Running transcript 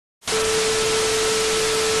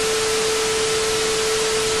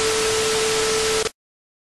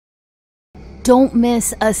Don't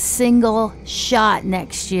miss a single shot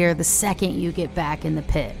next year the second you get back in the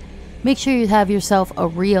pit. Make sure you have yourself a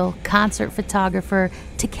real concert photographer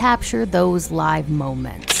to capture those live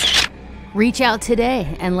moments. Reach out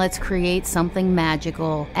today and let's create something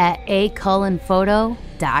magical at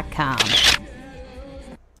acullenphoto.com.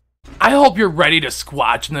 I hope you're ready to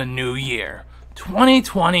squatch in the new year.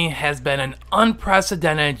 2020 has been an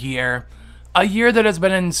unprecedented year, a year that has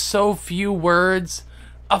been, in so few words,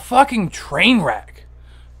 a fucking train wreck.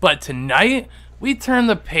 But tonight, we turn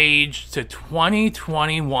the page to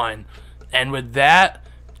 2021, and with that,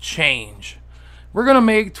 change. We're gonna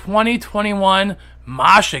make 2021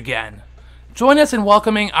 mosh again. Join us in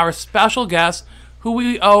welcoming our special guest, who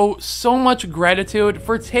we owe so much gratitude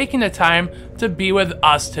for taking the time to be with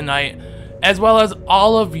us tonight, as well as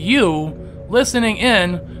all of you listening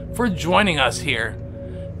in for joining us here.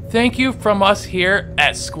 Thank you from us here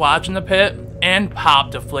at Squatch in the Pit and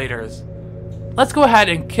Pop Deflators. Let's go ahead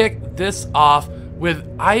and kick this off with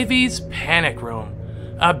Ivy's Panic Room,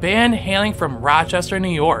 a band hailing from Rochester, New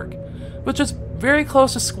York, which is very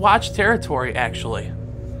close to Squatch territory actually.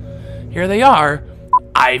 Here they are,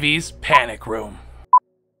 Ivy's Panic Room.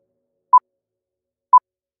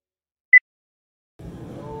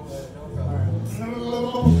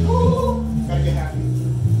 Gotta get happy.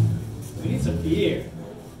 We need some beer.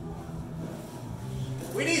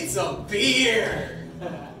 We need some beer!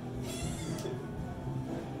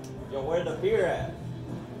 Yo, where the beer at?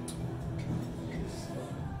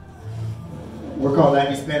 We're called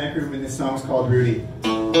Ivy's Panic Room and this song's called Rudy.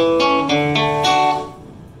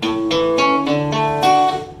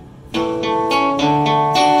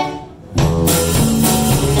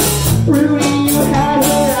 Rudy, you had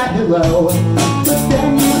her at hello, but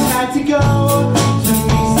then you had to go to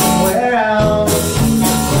be somewhere else.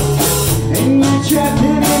 And you're trapped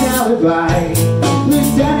in an alibi,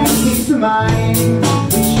 lives down in peace of mind,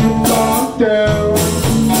 which you've gone through.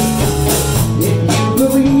 If you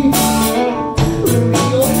believe, Rudy,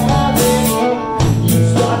 you'll have it. You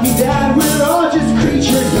thought your dad, we're all just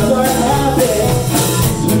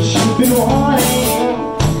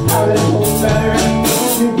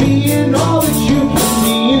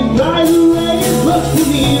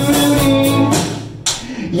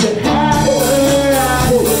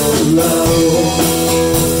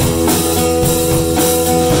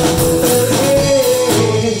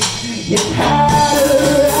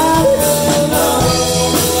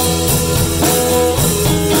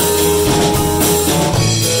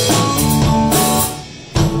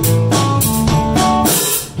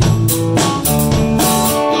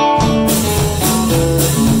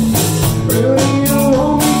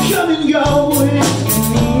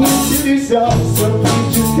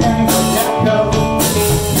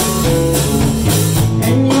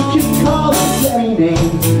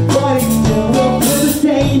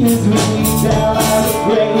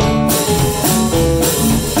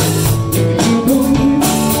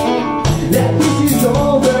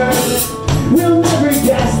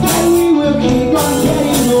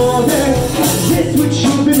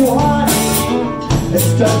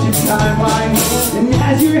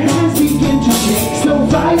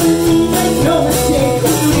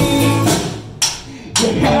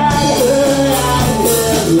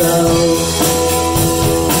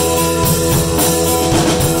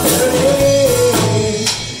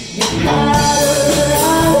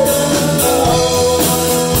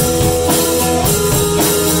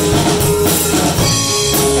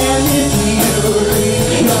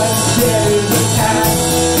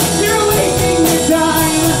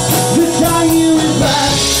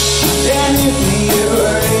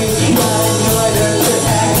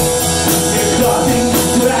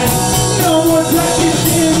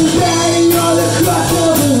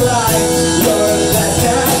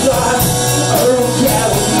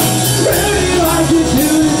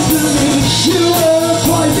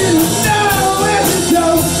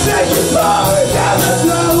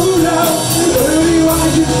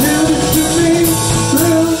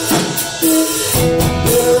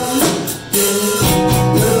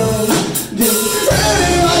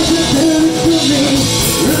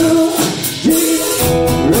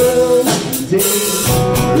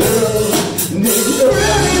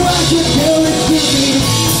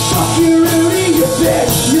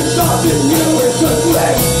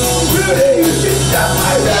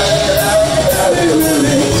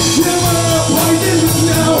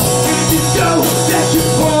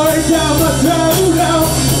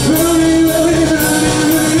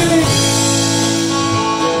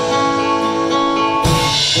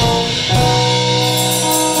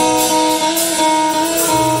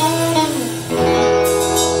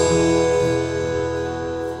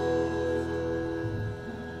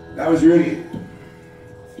name's Rudy.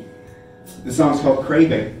 The song's called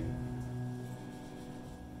Craving.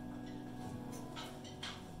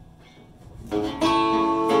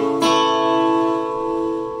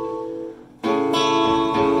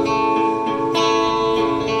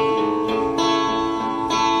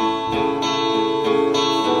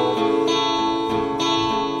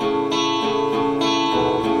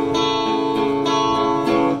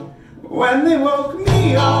 When they woke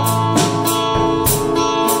me up,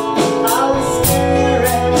 I was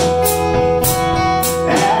staring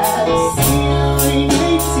at the ceiling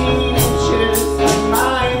 18 inches in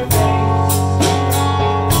my face.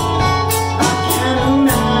 I can't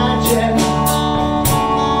imagine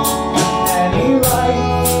any life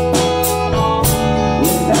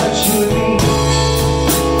without you and me.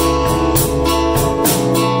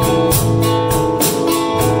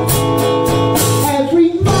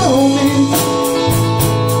 Every moment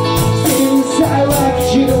since I left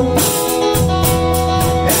you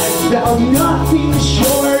has felt nothing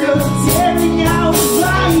short of tearing out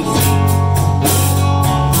light.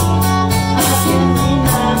 I can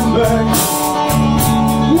remember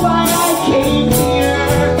why I came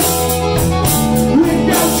here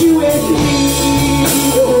without you with me.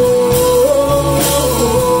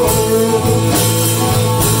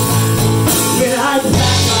 When I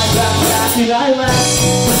packed my backpack and I left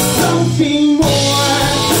for something more,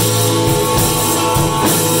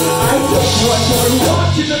 I took one more walk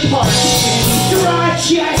to the park in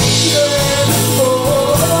Rochester. Oh,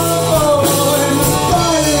 and the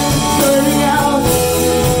fire's burning out.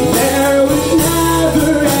 There was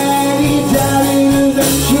never any doubt it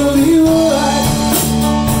eventually would.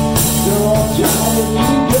 So I'll try to be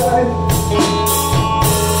good.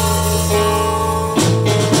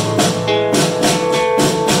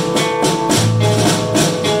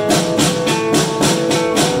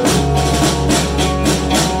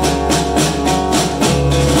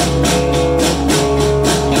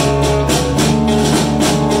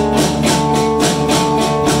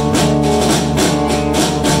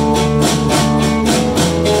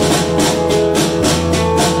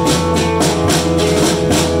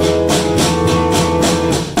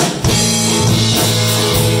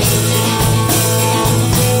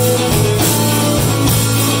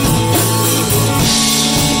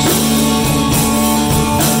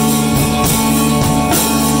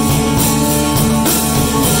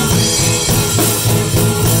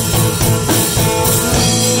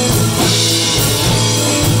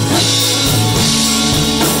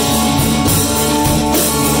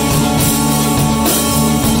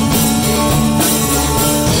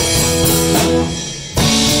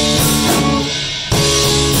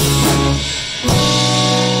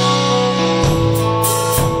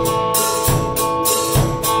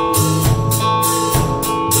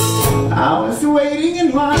 I was waiting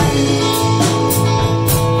in line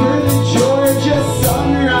for the Georgia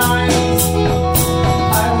sunrise.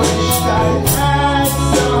 I wished I had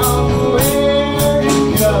somewhere to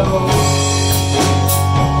go.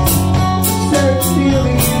 Start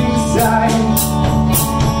feeling inside,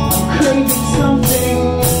 I'm craving something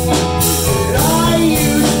that I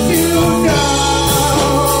used to know.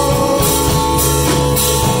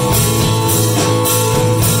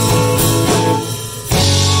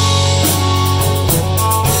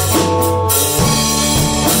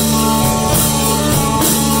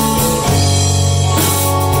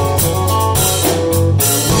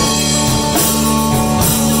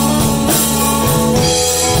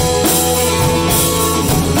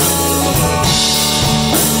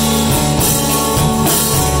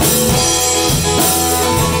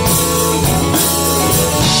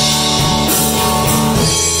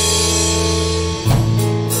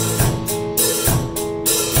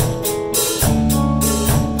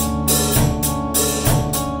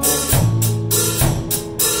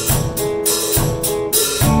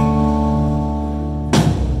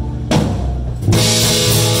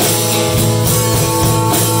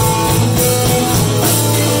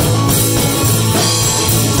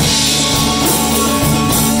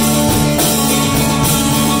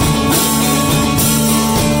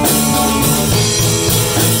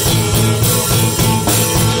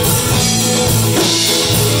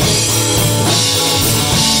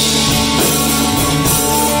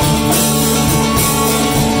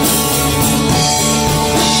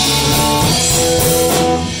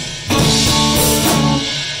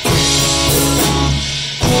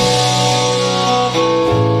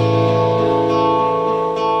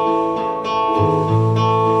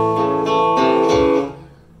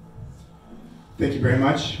 Thank you very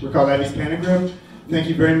much. We're called Eddie's Panic Room. Thank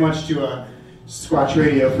you very much to Squatch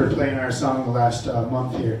Radio for playing our song the last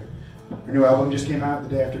month here. Our new album just came out the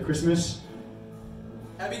day after Christmas.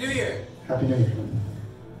 Happy New Year! Happy New Year.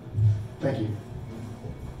 Thank you.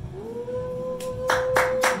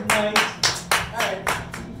 Nice. Alright.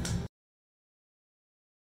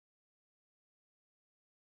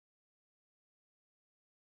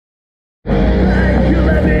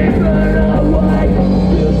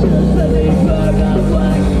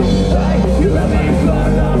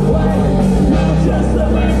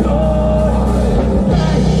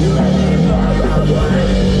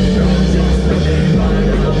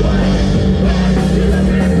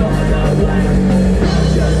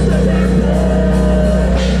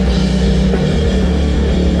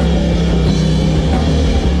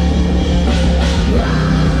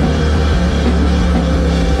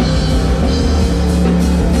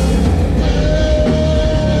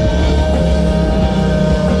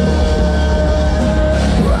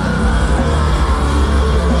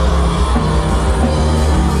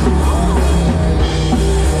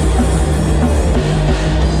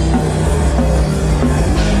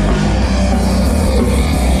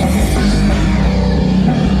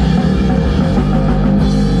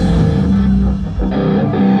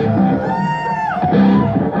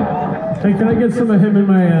 Hey, can I get some of him in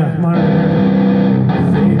my monitor?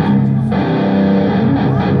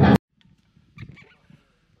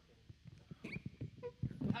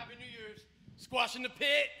 Happy New Year's. Squash in the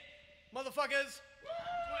pit, motherfuckers.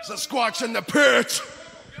 It's a Squatch in the pit.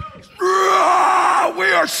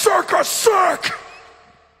 We are CIRKA sick.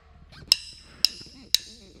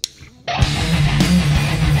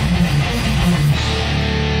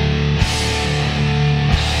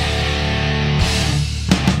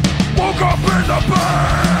 Woke up in the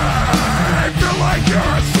bed, feel like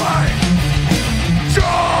you're asleep.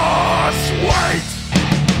 Just wait,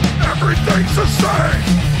 everything's the same.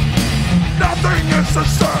 Nothing is the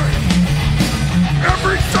same.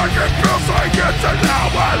 Every second feels like it's an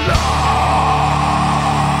hour long.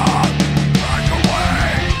 Back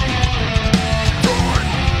away,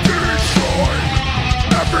 destroy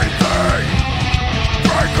everything.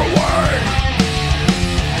 Break away.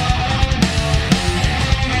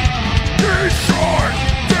 Destroy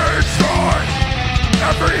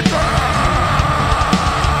everything.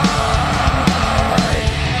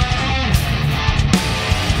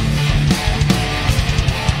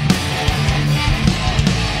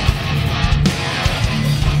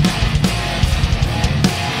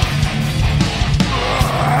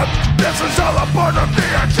 This is all a part of the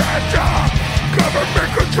agenda.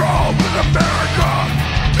 Government control in America.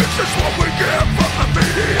 This is what we get from the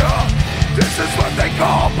media. This is what they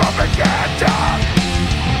call propaganda.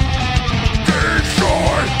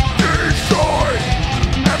 Destroy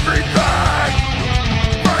everything.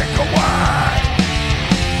 Break away.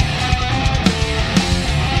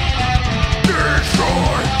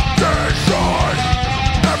 Destroy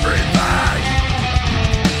everything.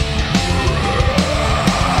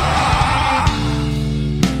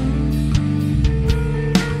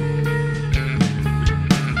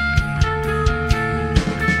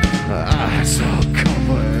 Eyes all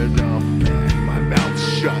covered up and my mouth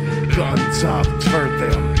shut. Guns up, turn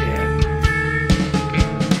them in.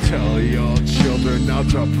 Tell your children not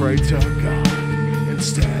to pray to God.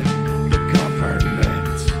 Instead, the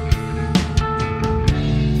government.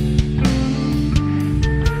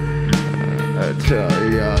 Tell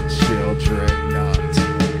your children not to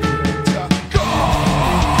pray to God.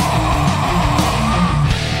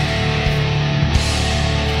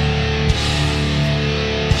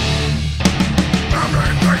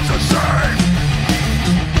 Everything's the same.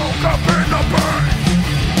 Woke up in the pain.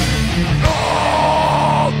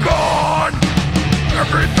 All gone.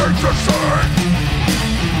 Everything's the same.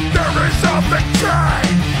 There is nothing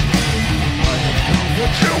changed. I have done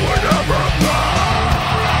what you would ever find.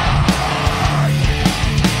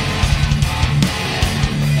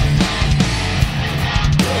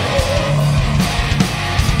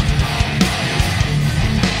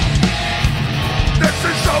 This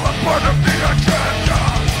is all a part of the agenda.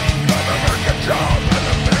 Government control in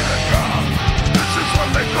America. This is what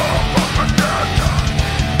they call propaganda.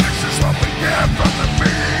 This is what we get from the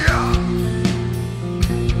media.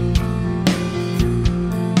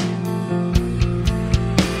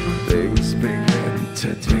 Things begin to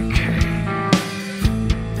decay.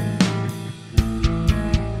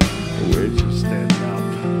 We just end up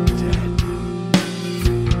dead.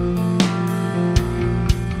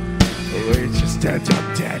 We just end up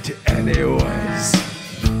dead anyways.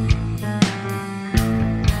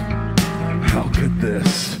 How could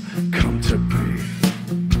this come to be?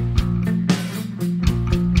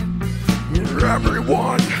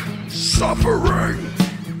 Everyone suffering.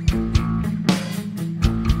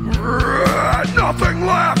 and nothing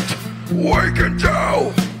left we can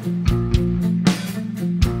do.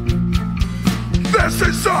 This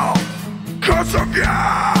is all 'cause of you.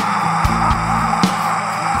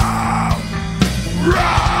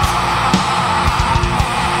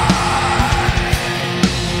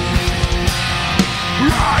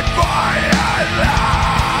 Right by your life.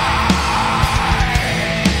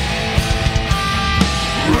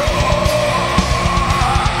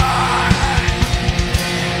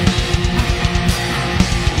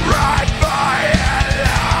 Right by your life.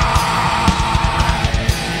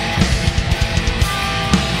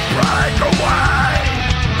 Break away.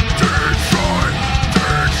 Destroy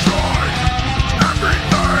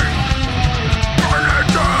everything. Burn it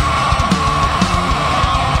down.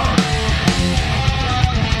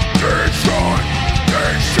 Destroy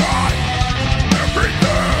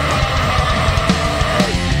everything.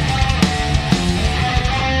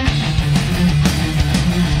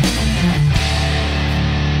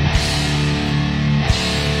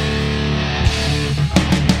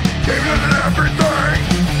 Giving it everything.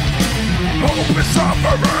 Hope is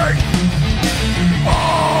suffering.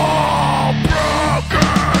 All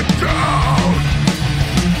broken down.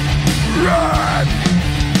 Red,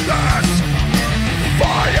 this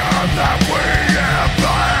fire that we have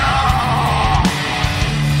found.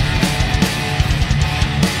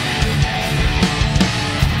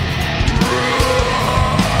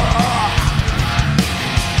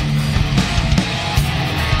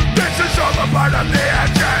 This is all about the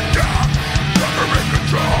agenda. Government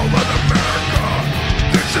control of America.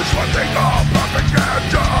 This is what they call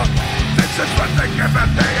propaganda. This is what they give at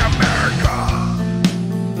the America.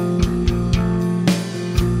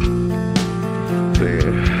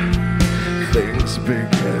 Things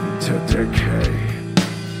begin to decay.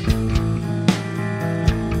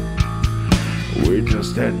 We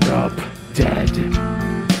just end up dead.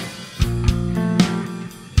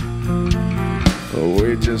 We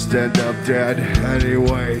just end up dead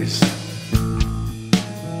anyways.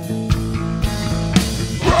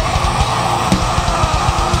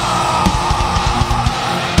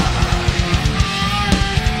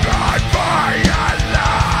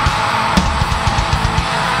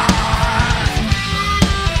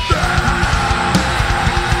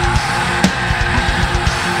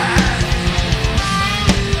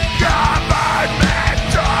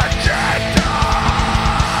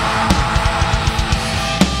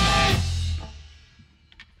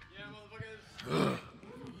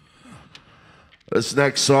 This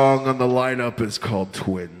next song on the lineup is called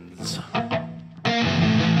Twins.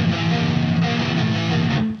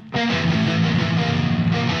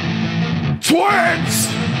 Twins!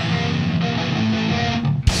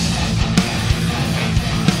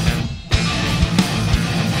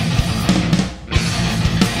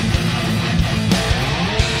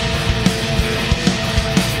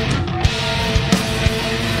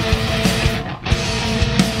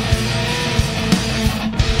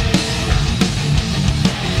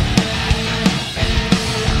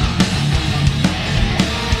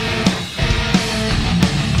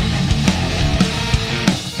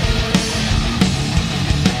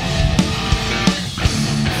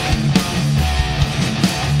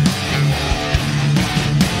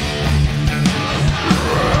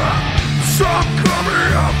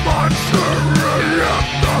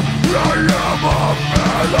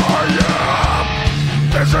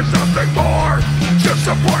 This is nothing more, just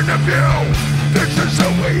a point of view. This is who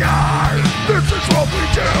we are, this is what we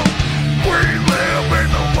do. We live in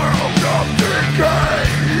a world of decay,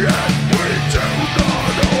 and we do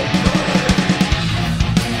not obey.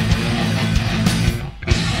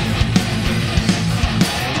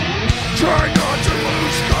 Try not to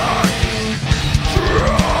lose God.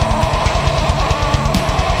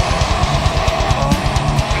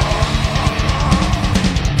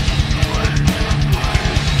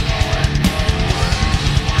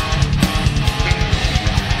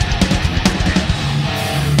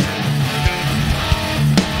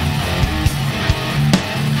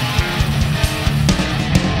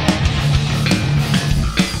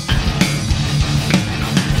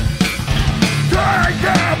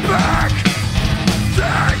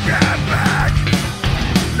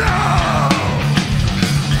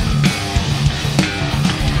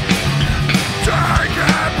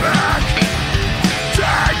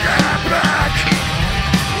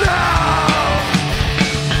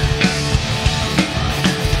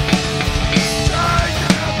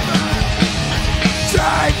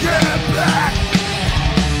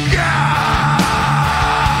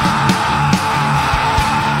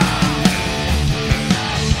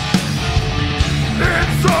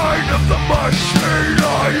 Inside of the machine,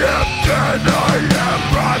 I am dead, I am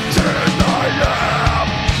rotten, I am.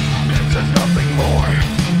 This is nothing more.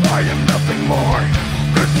 I am nothing more.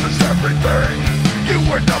 This is everything. You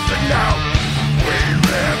are nothing now. We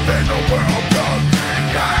live in a world of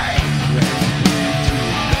decay.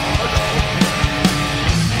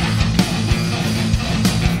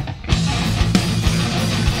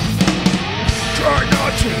 Try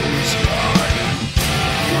not to slide.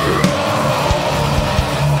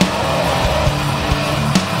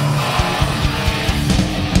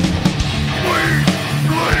 Bleed,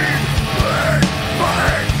 bleed, bleed,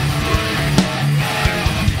 bleed.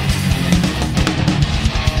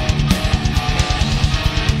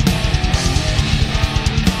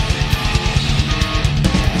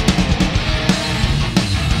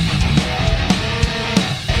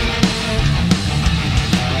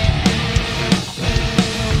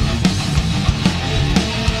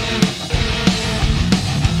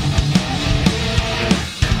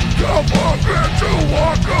 Don't forget to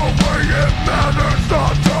walk away. It matters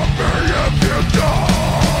not to me if you die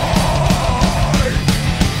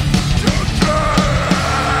today.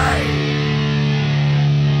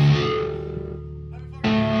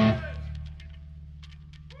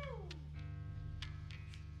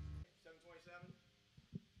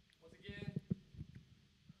 Once again,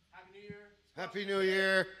 Happy New Year. Happy New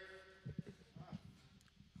Year.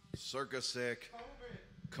 CIRKA sick.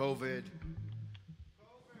 COVID.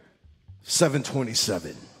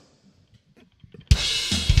 727.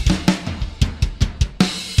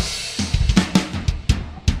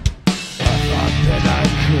 I thought that I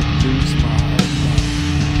could lose my mind.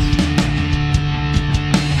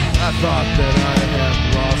 I thought that I had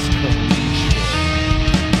lost control.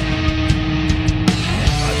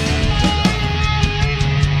 I think that I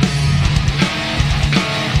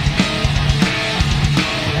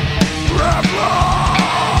have lost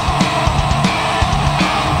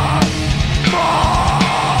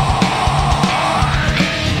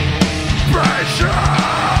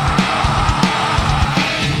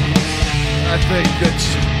I think that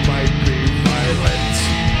she might be violent.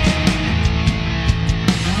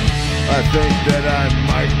 I think that I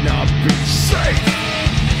might not be safe.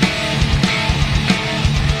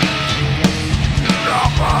 No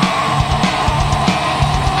more.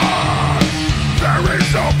 There is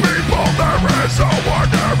no people, there is no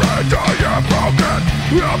wonder until you're broken.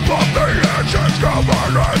 Above the edges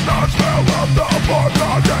covered in the smell of the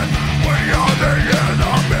forgotten. We are the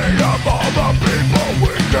enemy of all the people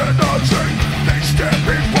we cannot see. They stand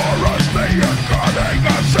before us, they are cutting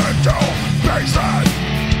us into pieces.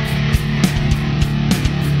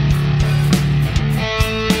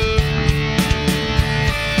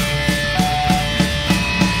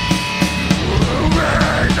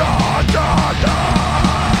 Moving on to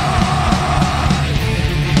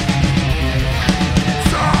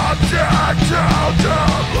subject to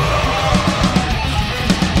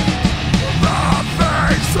the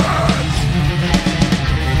faces.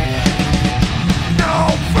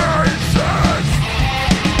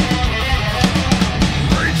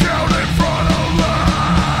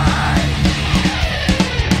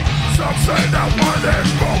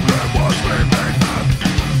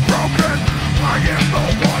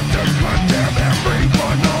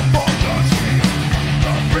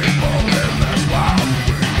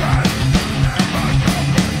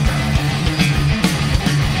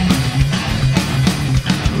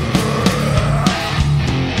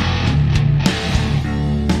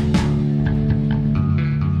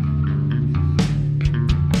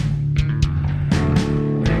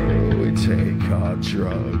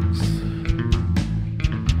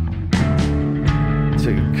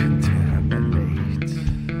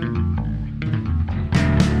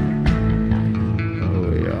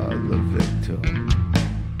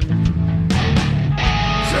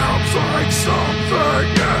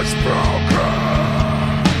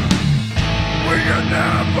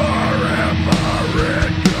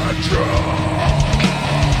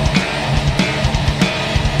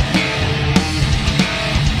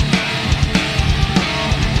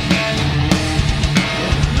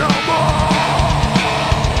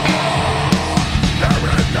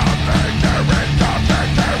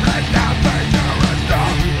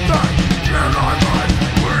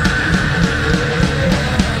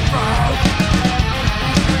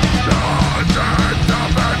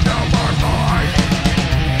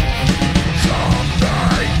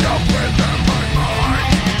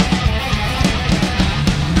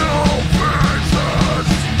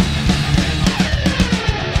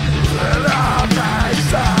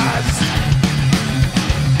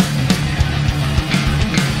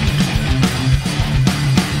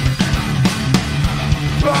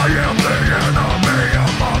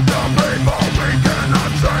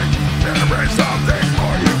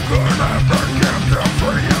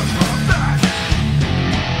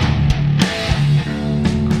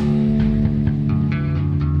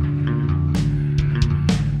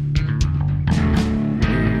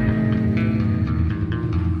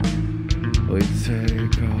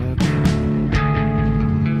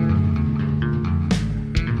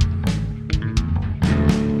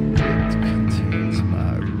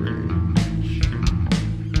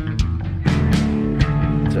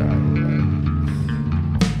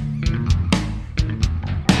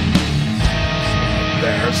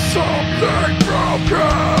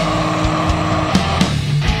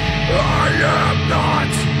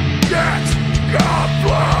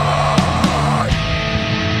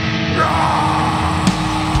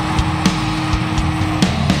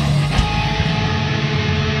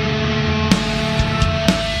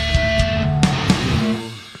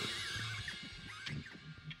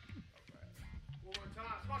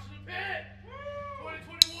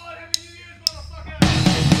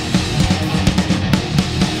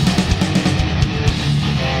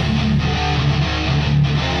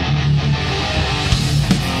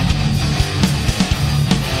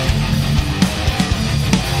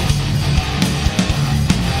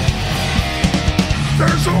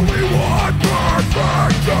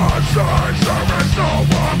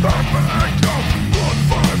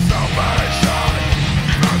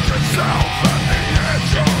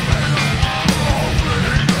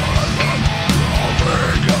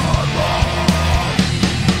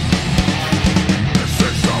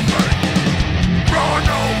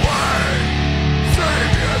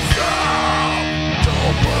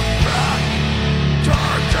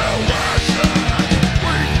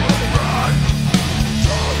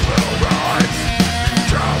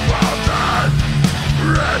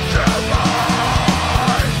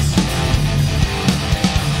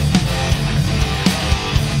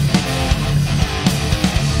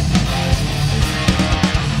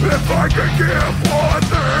 give one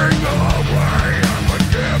thing away. I would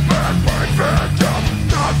give back my victim,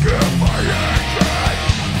 not give my hatred.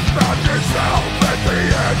 Found yourself at the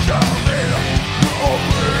edge of me,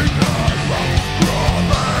 rolling along,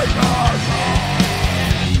 rolling along.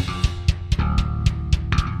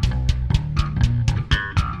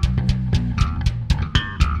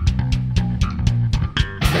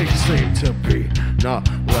 Things seem to be not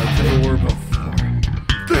like they were before.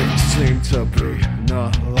 Things seem to be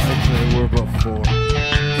not like they were before.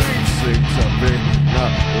 Things seem to be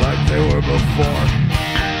not like they were before.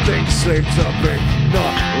 Things seem to be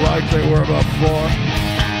not like they were before.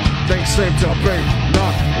 Things seem to be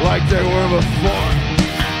not like they were before.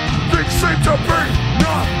 Things seem to be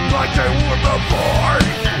not like they were before.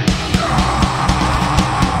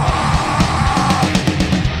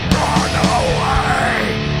 Run away,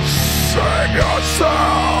 save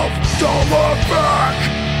yourself, don't look back.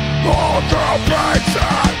 Hold your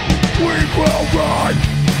patience, weak will run,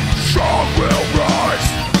 strong will rise,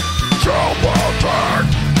 strong will turn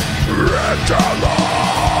into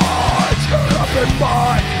lies. Get up in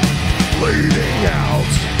mine, bleeding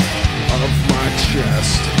out of my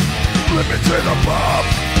chest, limited above,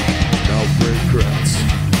 no regrets,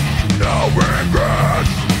 no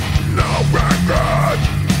regrets, no regrets,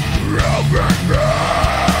 no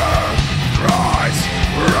regrets. Rise,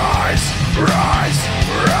 rise, rise,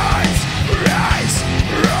 rise, rise,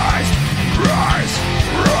 rise, rise,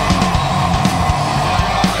 rise,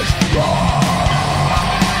 rise.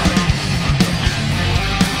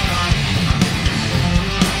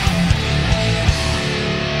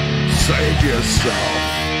 Save yourself,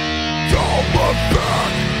 don't look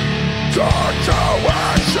back, turn to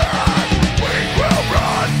action. We will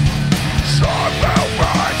run, sun will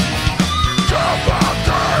rise, to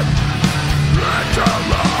mountain, into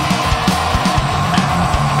life.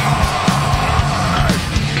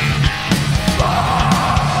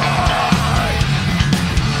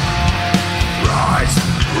 Rise,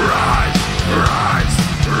 rise, rise,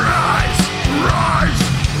 rise, rise,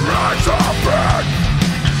 rise up and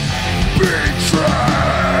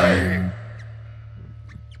betray.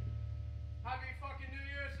 Happy fucking New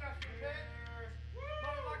Year, Squatch in the Pit.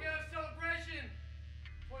 Motherfucking celebration.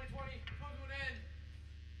 2020 comes to an end.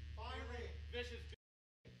 Finally. Vicious.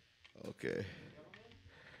 Okay.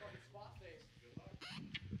 Fucking spot face. Good luck.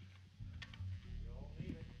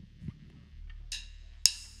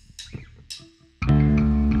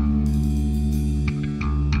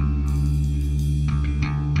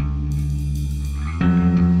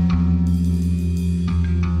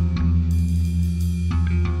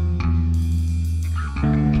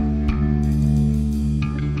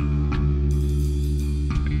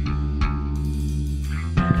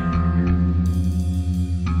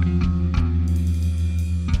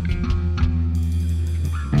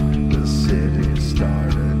 The city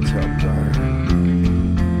started to burn.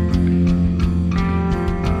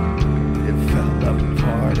 It fell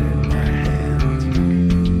apart in my hand.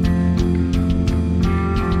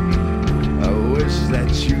 I wish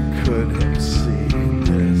that you could have seen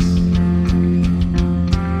this.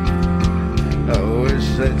 I wish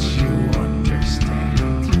that you understand.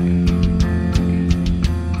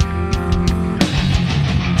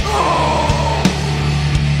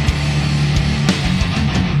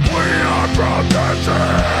 We are protesting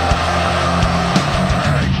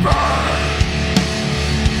back.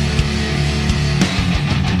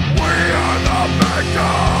 We are the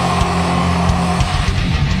victim.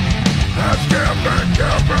 Let's give it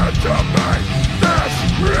to me. This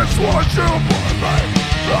is what you put me.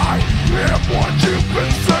 I am what you've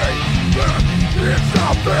been saying. It's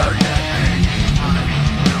not there yet.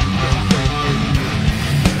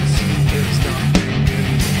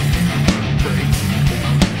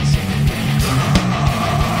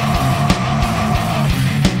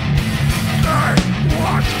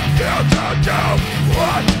 What you to do,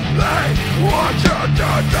 what they want you to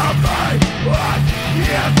do to me, what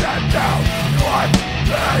you to do, what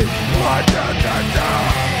they want you to do.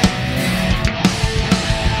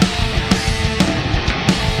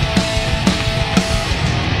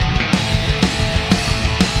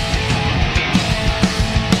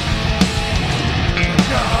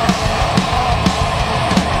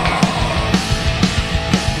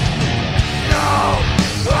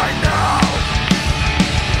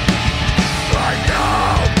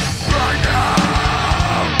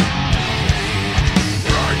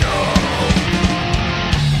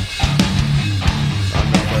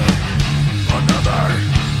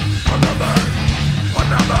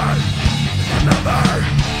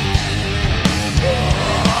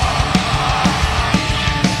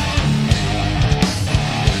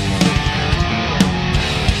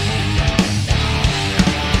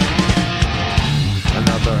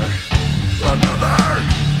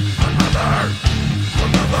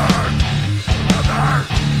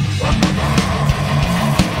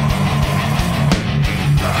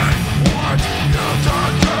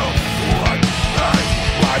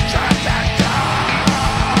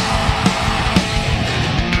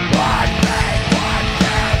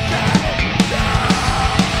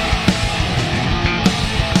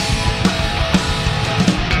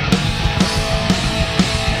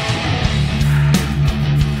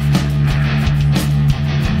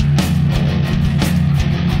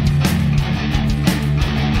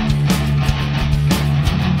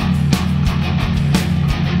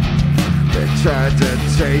 Tried to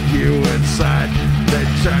take you inside. They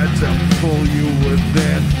tried to pull you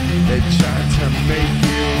within. They tried to make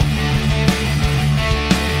you.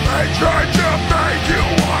 They tried to make you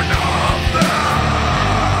one of them.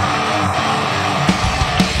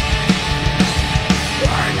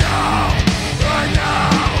 Right now, right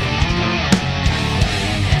now,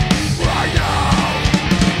 right now.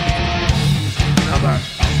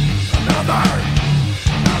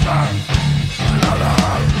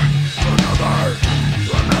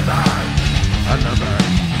 Another.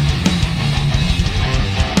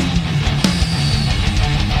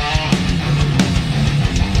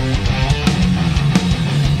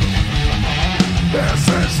 This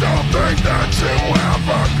is something that you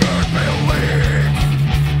ever could believe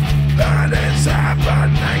that it's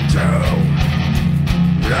happening to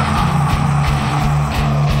you.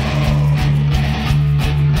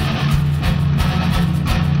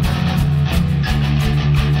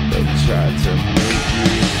 They tried to make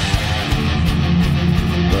you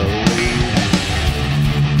believe,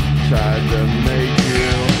 tried to make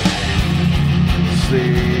you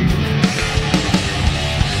see.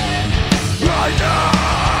 Right now,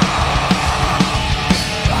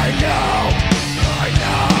 right now, right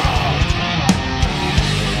now,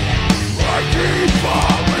 I keep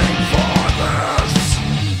falling for this.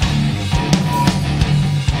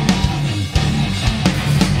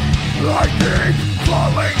 I keep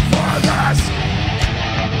falling for this.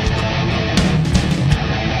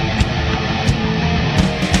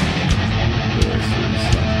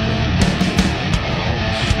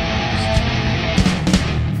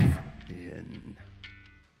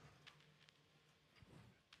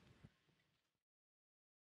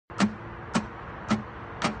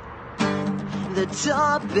 The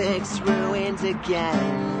topic's ruined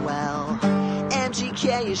again, well,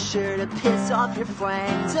 MGK is sure to piss off your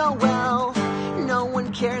friends, oh well, no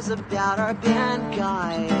one cares about our band,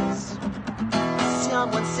 guys.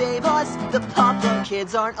 Someone save us, the pop-punk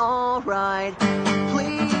kids aren't alright.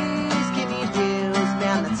 Please give me views,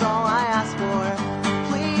 man, that's all I ask for.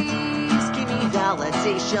 Please give me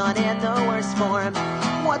validation in the worst form.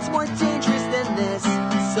 What's more dangerous than this?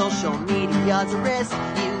 Social media's a risk.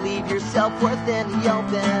 You leave your self-worth in the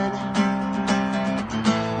open.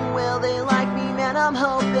 Will they like me, man? I'm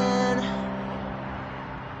hoping.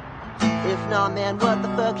 If not, man, what the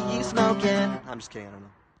fuck are you smoking? I'm just kidding, I don't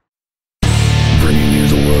know. Bringing you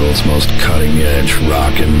the world's most cutting-edge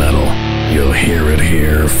rock and metal. You'll hear it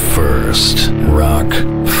here first. Rock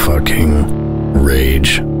fucking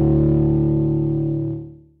Rage.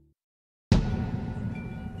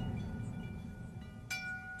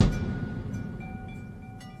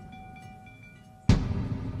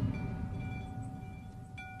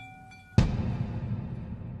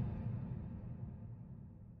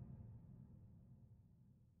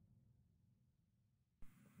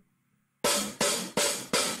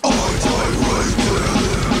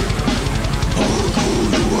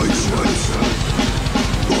 I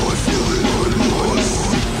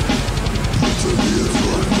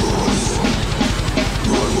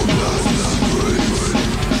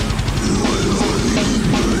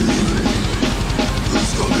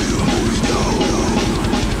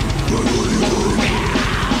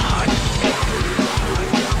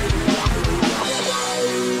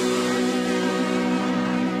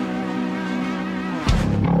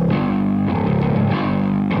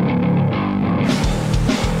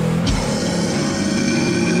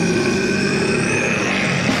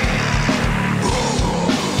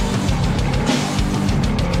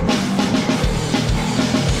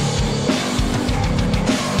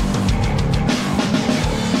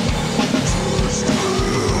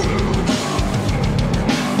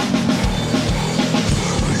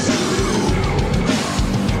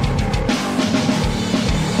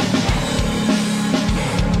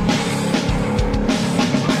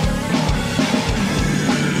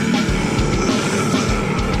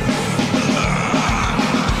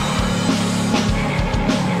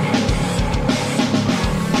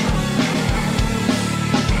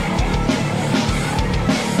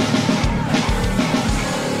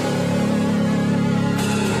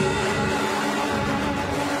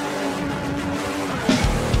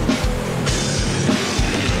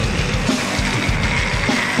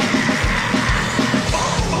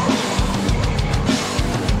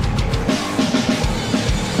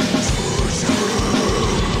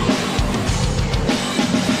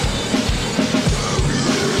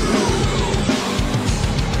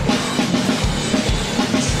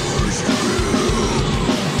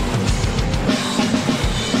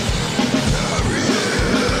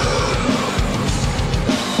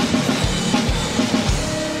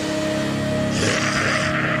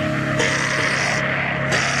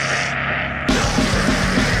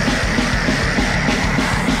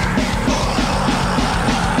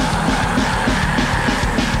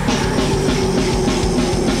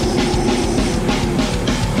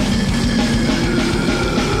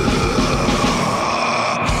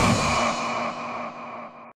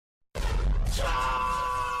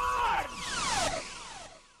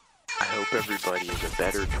hope everybody has a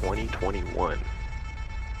better 2021.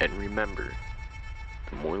 And remember,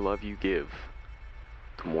 the more love you give,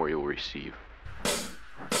 the more you'll receive.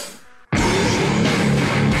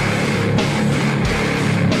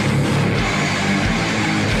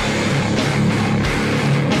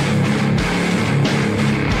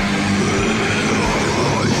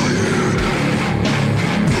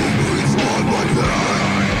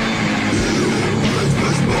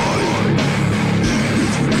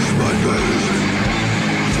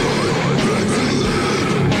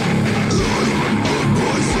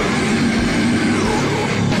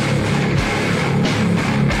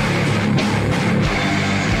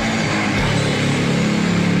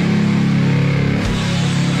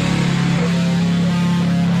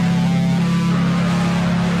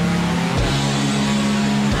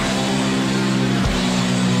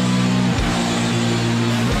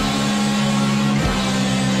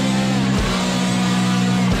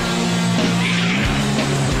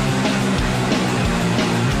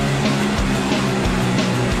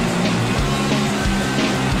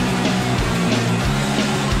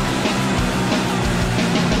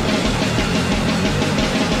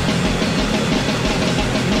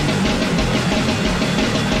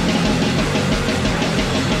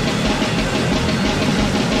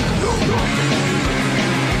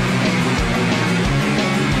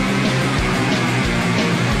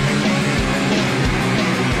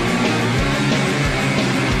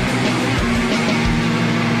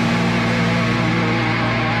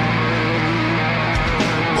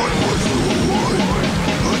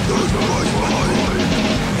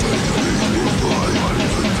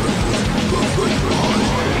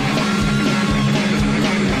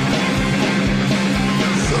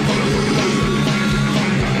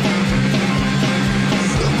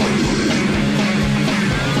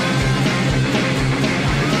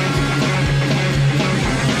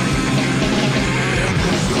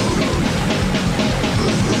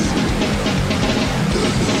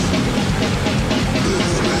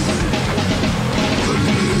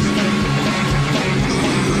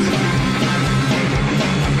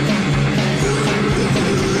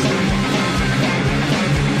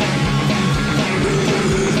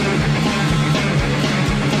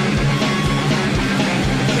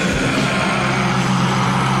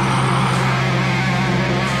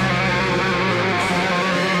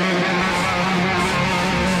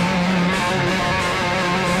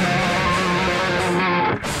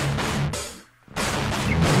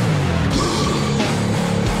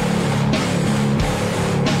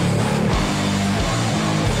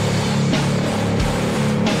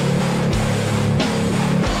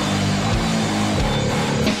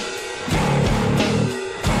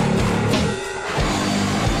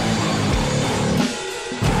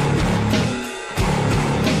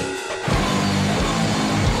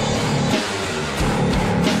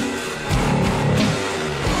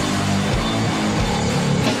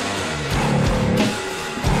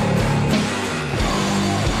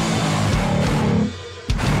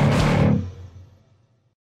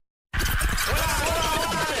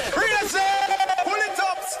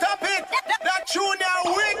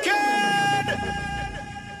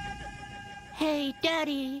 Hey,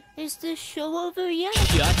 Daddy, is this show over yet?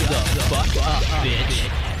 Shut the fuck up, bitch.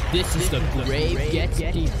 This is the Grave Gets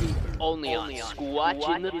Deeper. Only on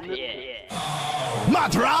Squatch in the Pit.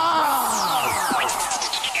 Matra!